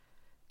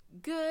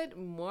Good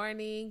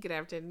morning, good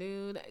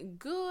afternoon,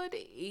 good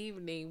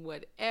evening,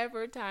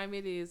 whatever time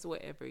it is,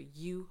 wherever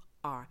you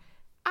are.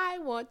 I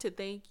want to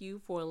thank you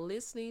for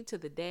listening to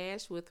The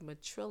Dash with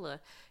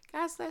Matrilla.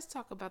 Guys, let's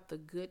talk about the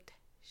good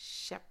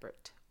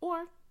shepherd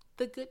or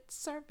the good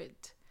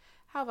servant.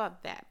 How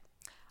about that?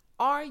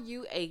 Are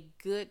you a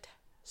good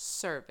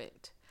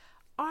servant?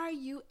 Are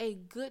you a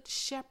good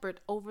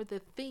shepherd over the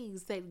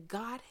things that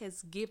God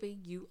has given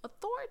you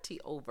authority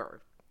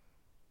over?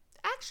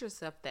 Ask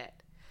yourself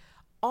that.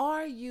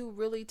 Are you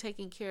really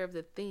taking care of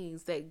the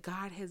things that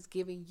God has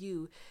given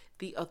you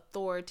the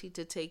authority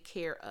to take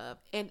care of?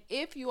 And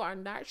if you are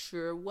not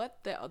sure what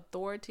the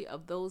authority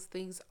of those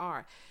things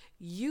are,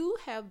 you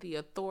have the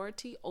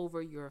authority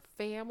over your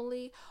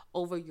family,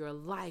 over your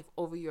life,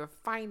 over your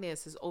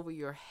finances, over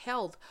your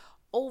health,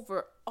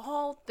 over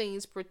all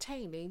things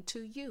pertaining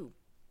to you.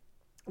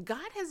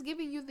 God has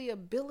given you the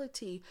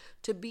ability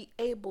to be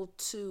able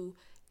to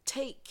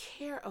take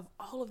care of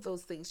all of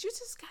those things. You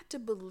just got to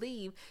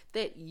believe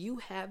that you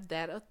have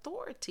that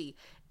authority.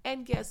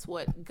 And guess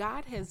what?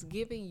 God has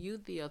given you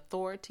the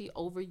authority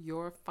over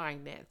your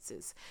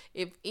finances.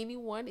 If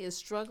anyone is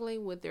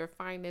struggling with their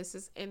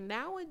finances, and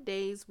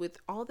nowadays, with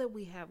all that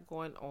we have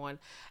going on,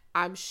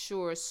 I'm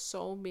sure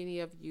so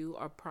many of you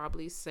are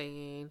probably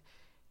saying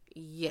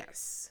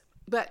yes.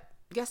 But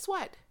guess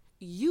what?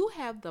 You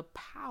have the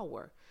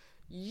power.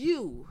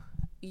 The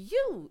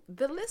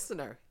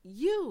listener,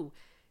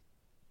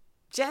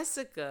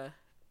 Jessica,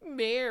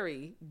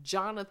 Mary,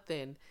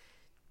 Jonathan,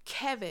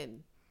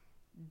 Kevin,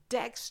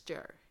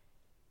 Dexter,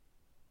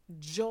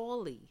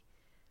 Jolie.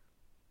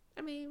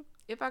 I mean,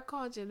 if I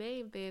called your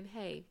name, then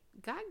hey,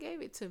 God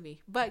gave it to me.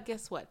 But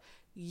guess what?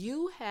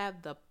 You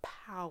have the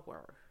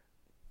power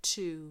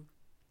to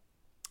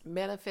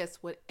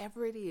manifest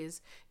whatever it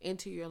is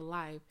into your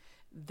life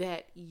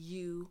that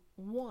you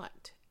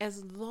want,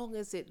 as long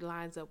as it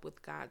lines up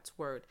with God's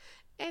word.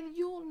 And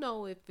you'll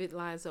know if it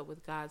lines up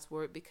with God's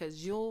word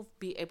because you'll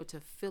be able to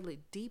feel it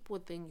deep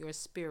within your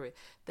spirit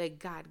that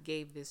God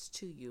gave this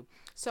to you.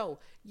 So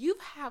you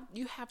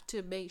have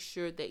to make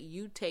sure that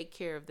you take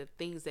care of the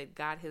things that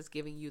God has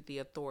given you the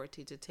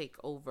authority to take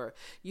over.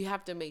 You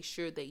have to make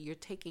sure that you're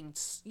taking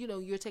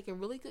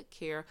really good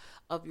care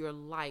of your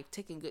life,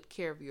 taking good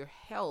care of your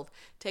health,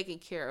 taking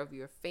care of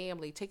your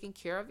family, taking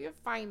care of your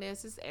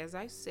finances, as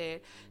I said,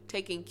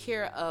 taking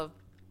care of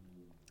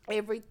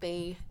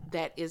everything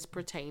that is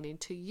pertaining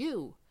to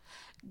you.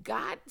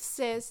 God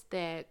says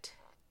that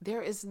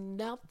there is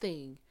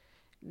nothing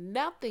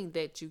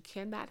that you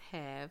cannot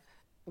have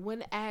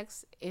when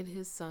asked in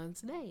his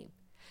son's name.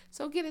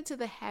 So get into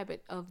the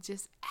habit of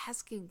just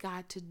asking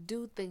God to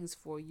do things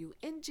for you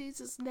in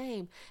Jesus'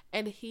 name,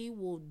 and he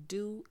will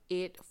do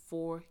it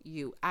for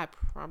you. I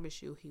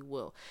promise you he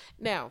will.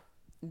 Now,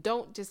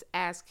 don't just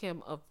ask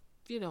him of,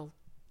 you know,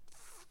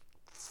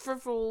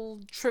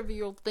 frivolous,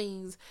 trivial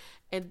things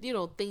and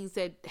things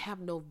that have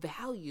no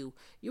value.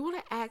 You want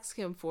to ask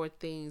him for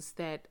things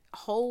that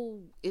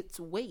hold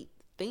its weight,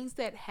 things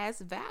that has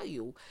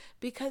value,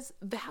 because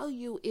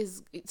value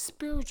is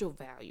spiritual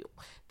value.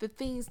 The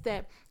things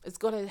that is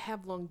going to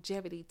have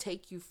longevity,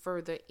 take you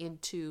further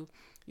into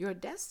your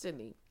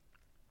destiny,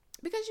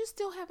 because you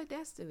still have a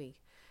destiny.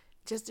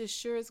 Just as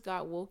sure as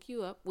God woke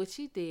you up, which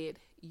he did,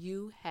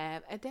 you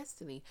have a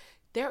destiny.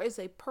 There is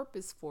a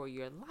purpose for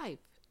your life,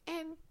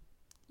 and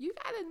you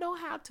got to know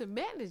how to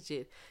manage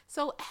it.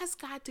 So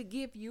ask God to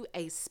give you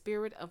a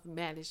spirit of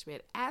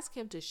management. Ask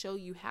him to show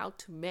you how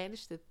to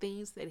manage the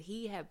things that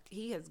he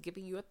has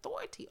given you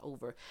authority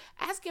over.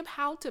 Ask him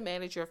how to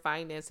manage your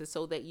finances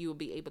so that you will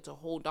be able to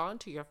hold on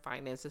to your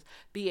finances,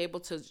 be able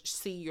to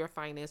see your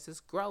finances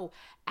grow.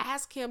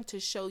 Ask him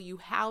to show you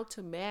how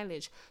to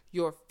manage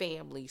your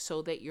family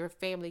so that your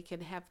family can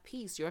have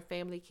peace, your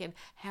family can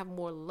have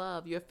more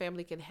love, your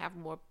family can have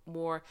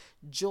more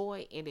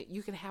joy in it.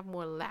 You can have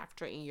more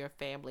laughter in your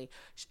family.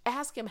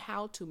 Ask him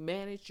how to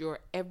manage your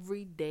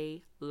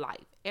everyday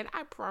life. And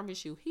I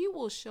promise you, he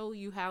will show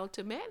you how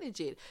to manage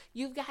it.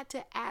 You've got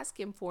to ask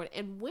him for it.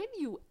 And when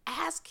you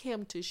ask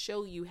him to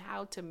show you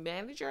how to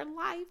manage your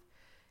life,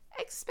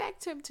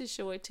 expect him to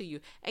show it to you,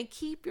 and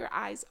keep your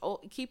eyes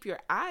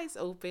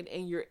open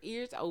and your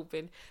ears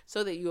open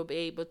so that you'll be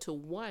able to,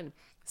 one,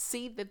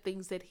 see the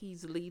things that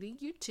he's leading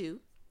you to,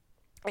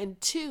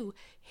 and two,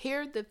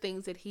 hear the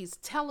things that he's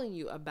telling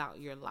you about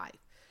your life.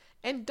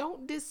 And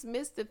don't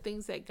dismiss the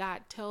things that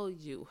God tells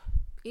you.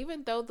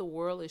 Even though the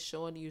world is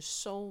showing you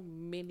so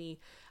many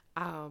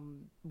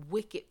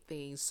wicked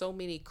things, so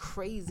many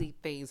crazy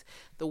things,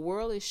 the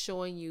world is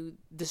showing you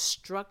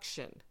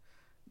destruction.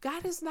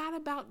 God is not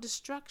about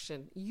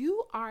destruction.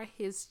 You are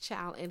his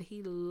child, and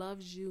he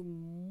loves you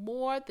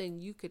more than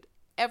you could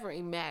ever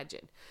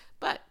imagine.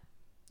 But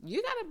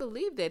you got to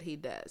believe that he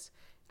does.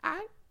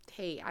 I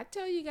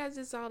tell you guys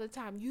this all the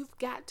time. You've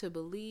got to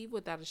believe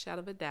without a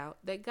shadow of a doubt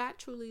that God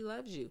truly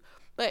loves you.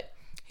 But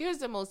here's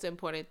the most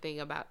important thing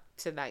about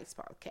tonight's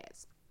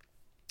podcast.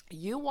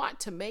 You want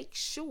to make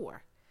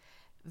sure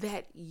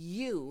that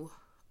you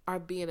are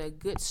being a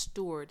good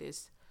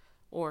stewardess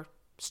or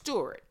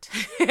steward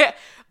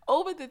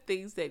over the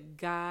things that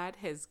God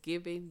has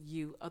given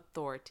you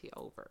authority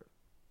over.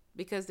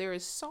 Because there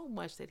is so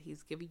much that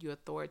he's giving you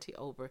authority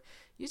over.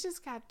 You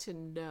just got to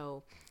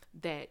know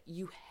that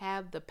you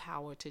have the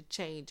power to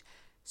change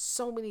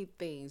so many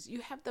things.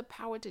 You have the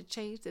power to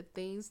change the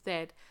things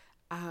that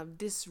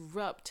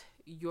disrupt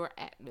your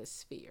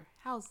atmosphere.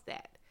 How's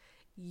that?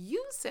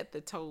 You set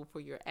the tone for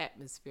your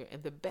atmosphere.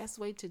 And the best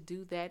way to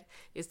do that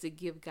is to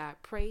give God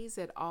praise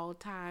at all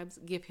times.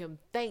 Give him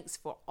thanks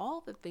for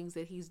all the things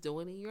that he's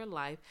doing in your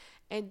life.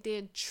 And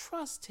then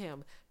trust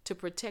him to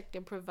protect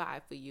and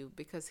provide for you,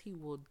 because he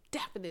will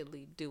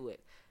definitely do it.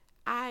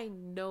 I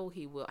know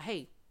he will.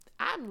 Hey,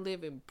 I'm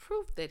living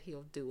proof that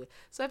he'll do it.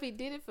 So if he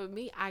did it for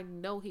me, I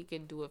know he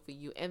can do it for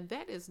you. And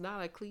that is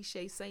not a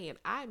cliche saying.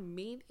 I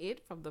mean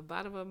it from the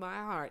bottom of my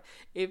heart.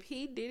 If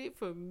he did it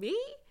for me,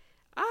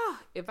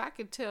 if I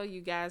could tell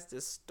you guys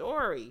the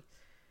story,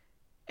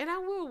 and I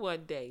will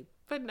one day,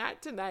 but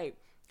not tonight.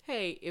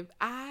 Hey, if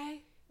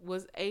I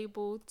was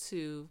able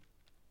to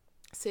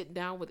sit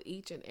down with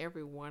each and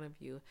every one of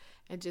you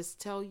and just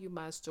tell you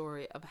my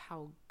story of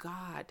how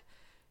God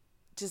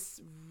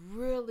just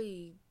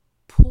really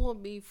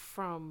pulled me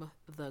from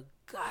the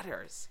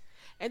gutters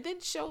and then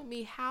showed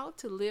me how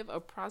to live a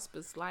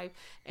prosperous life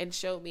and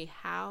showed me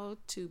how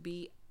to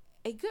be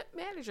a good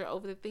manager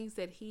over the things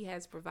that he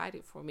has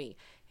provided for me.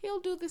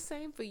 He'll do the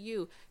same for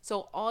you.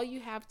 So all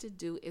you have to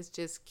do is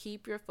just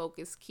keep your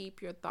focus,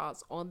 keep your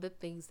thoughts on the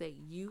things that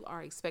you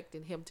are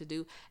expecting him to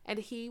do, and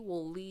he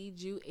will lead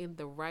you in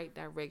the right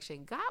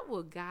direction. God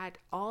will guide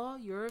all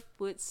your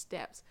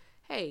footsteps.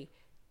 Hey,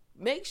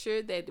 make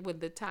sure that when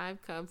the time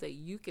comes that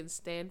you can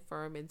stand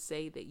firm and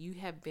say that you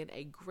have been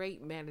a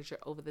great manager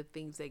over the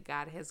things that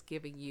God has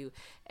given you.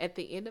 At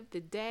the end of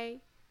the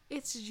day,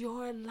 it's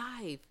your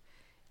life.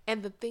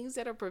 And the things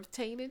that are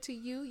pertaining to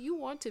you, you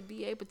want to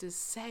be able to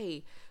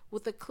say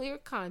with a clear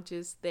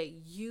conscience that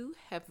you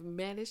have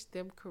managed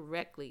them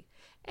correctly.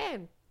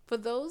 And for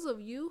those of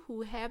you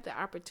who have the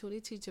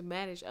opportunity to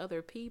manage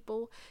other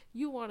people,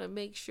 you want to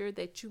make sure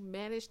that you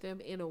manage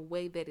them in a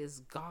way that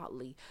is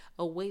godly,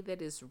 a way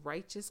that is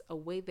righteous, a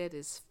way that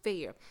is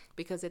fair.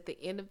 Because at the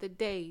end of the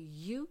day,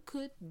 you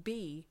could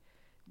be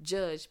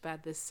judged by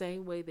the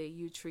same way that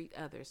you treat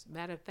others.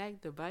 Matter of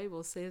fact, the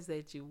Bible says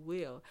that you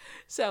will.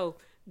 So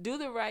do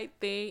the right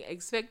thing,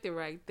 expect the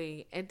right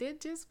thing, and then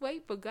just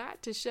wait for God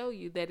to show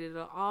you that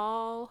it'll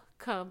all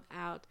come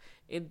out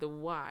in the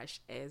wash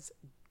as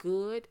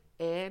good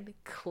and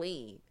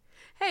clean.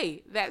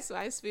 Hey, that's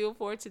my spiel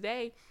for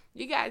today.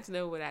 You guys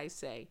know what I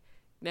say.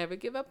 Never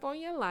give up on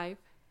your life,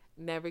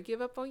 never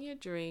give up on your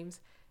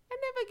dreams, and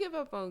never give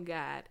up on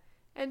God.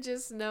 And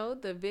just know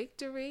the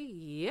victory,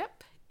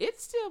 yep, it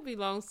still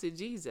belongs to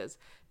Jesus.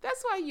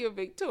 That's why you're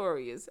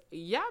victorious.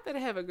 Y'all better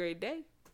have a great day.